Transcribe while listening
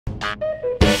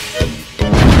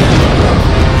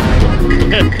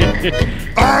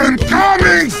I'm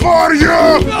coming for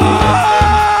you!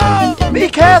 Be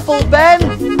careful, Ben!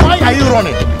 Why are you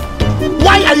running?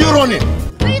 Why are you running?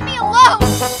 Leave me alone!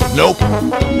 Nope.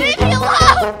 Leave me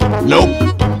alone! Nope.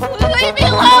 Leave me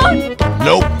alone!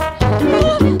 Nope.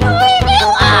 Leave me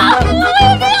alone!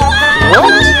 Leave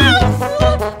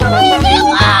me alone! Leave me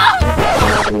alone!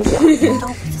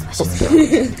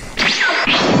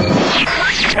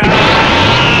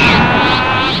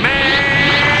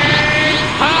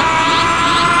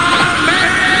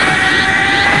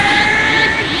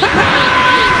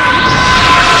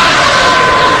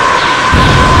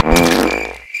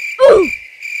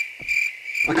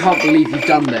 I can't believe you've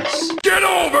done this. Get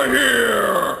over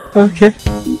here! Okay.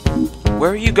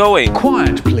 Where are you going?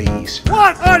 Quiet, please.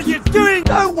 What are you doing?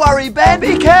 Don't worry, Ben.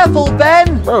 Be careful,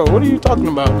 Ben. Bro, what are you talking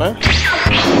about, man?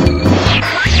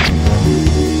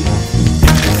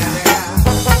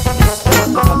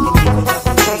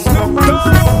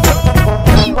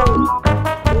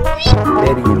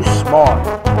 Daddy, you smart.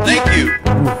 Thank you.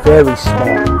 You very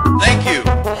smart. Thank you.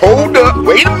 Hold up,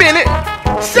 wait a minute.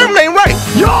 Something ain't right.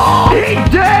 Yo! He's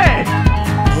dead!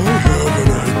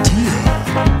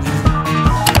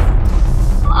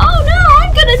 Oh no,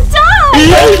 I'm gonna die!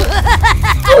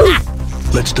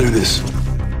 Let's do this.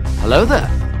 Hello there.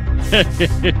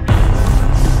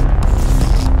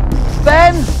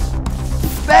 Ben!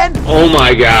 Ben! Oh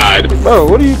my God. Bro,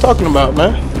 what are you talking about,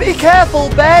 man? Be careful,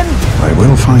 Ben! I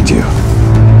will find you.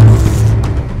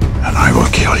 And I will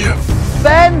kill you.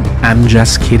 Ben! I'm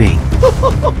just kidding.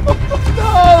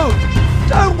 No!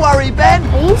 Don't worry, Ben!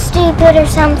 Are you stupid or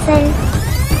something?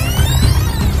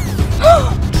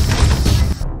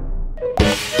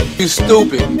 You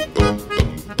stupid.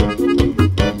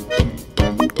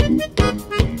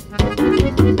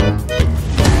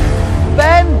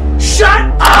 Ben! Shut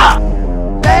up!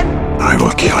 Ben! I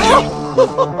will kill you.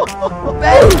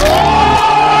 Ben!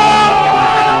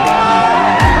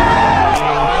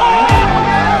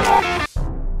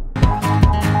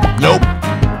 Nope.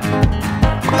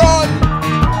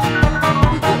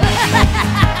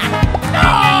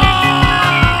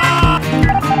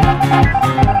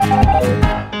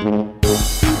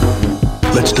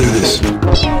 Let's do this.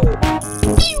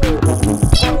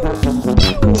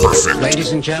 Perfect.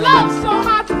 Ladies and gentlemen, So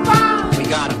much fun! we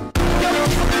got him.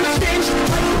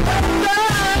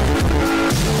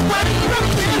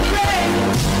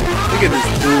 Look at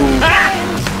this dude.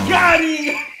 Got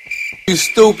him! You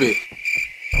stupid.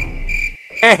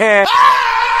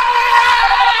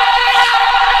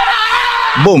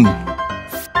 Boom.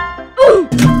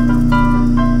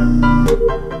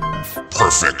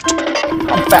 Perfect.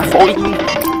 I'm fat for you.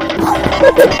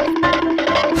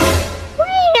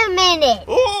 Wait a minute!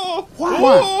 Why?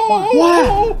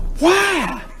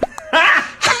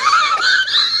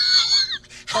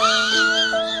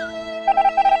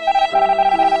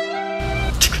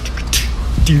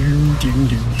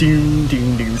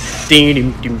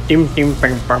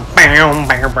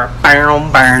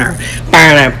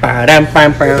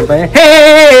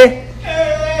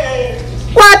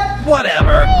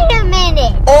 Whatever. Wait a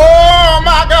minute! Oh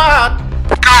my God.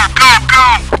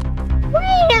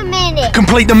 Wait a minute!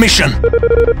 Complete the mission.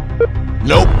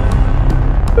 Nope.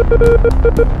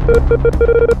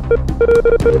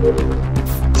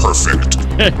 Perfect.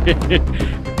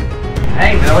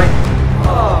 Hey, Billy.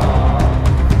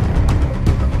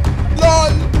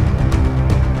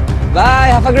 Bye,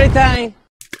 have a great time.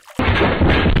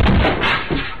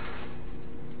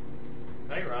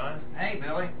 Hey, Ron. Hey,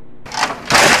 Billy.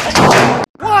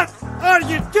 What are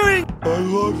you doing? I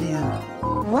love you.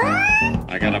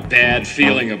 I got a bad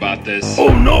feeling about this. Oh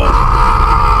no!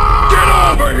 Get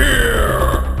over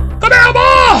here! Hello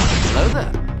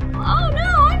there. Oh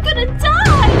no, I'm gonna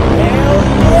die!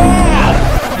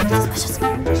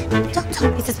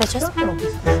 Don't be suspicious.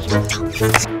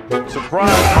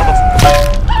 Surprise, motherfucker.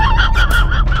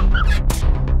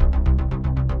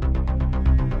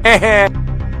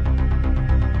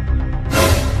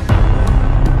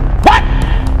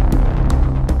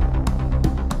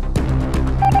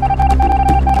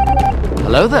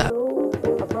 Hello there.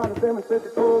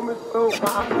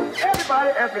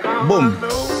 Boom.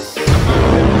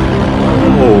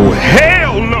 Oh,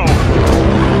 hell no!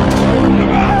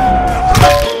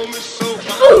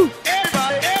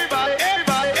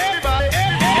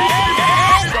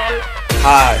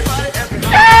 Hi.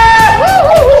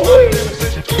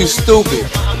 You stupid.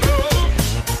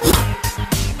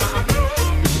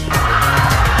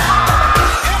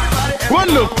 What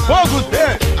the fuck was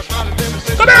that?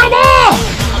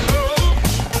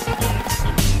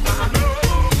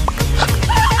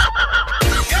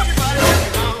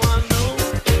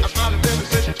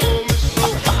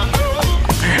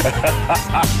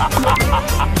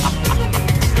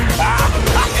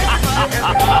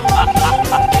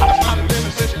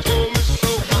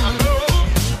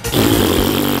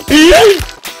 Hello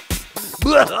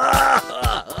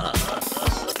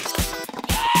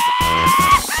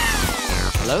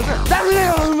there.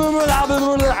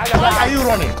 Why are you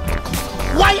running?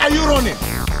 Why are you running?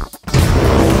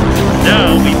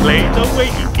 Now we play the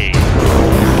waiting game.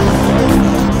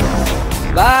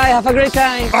 Bye, have a great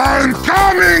time. I'm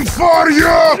coming for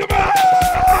you!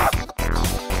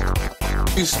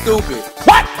 You stupid.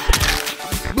 What?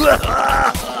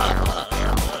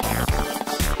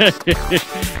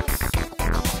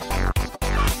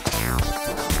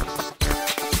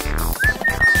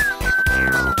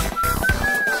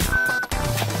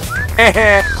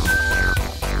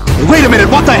 Wait a minute,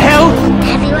 what the hell?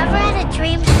 Have you ever had a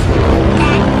dream that...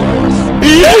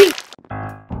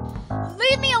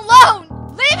 Leave me alone!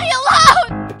 Leave me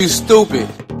alone! You stupid.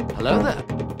 Hello there.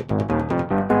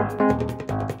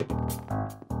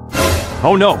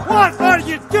 Oh no. What are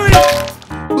you doing?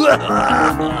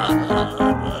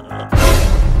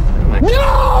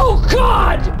 No,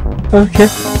 God! Okay.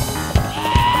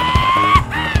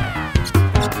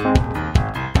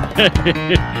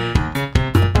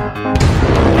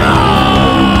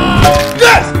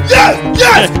 Yes! Yes!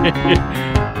 Yes!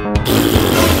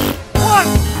 What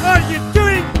are you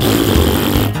doing?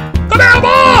 Come here,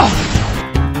 boy!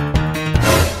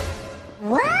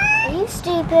 Are you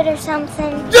stupid or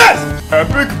something? Yes!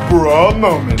 Epic bra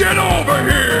moment. Get over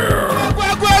here!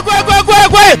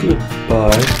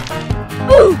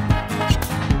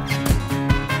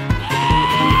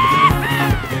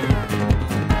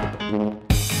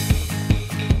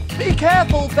 Be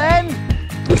careful, Ben.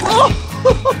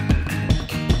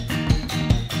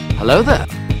 Hello there.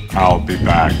 I'll be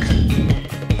back.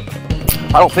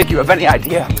 I don't think you have any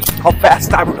idea how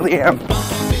fast I really am.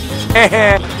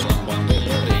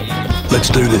 Let's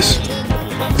do this.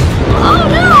 Oh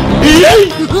no!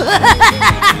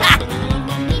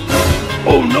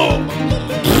 Oh no!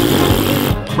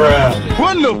 Bruh.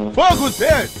 What the fuck was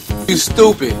that? You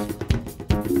stupid.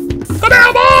 Come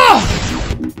here, boy!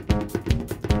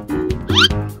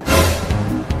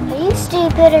 Are you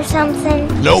stupid or something?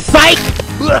 No Psych!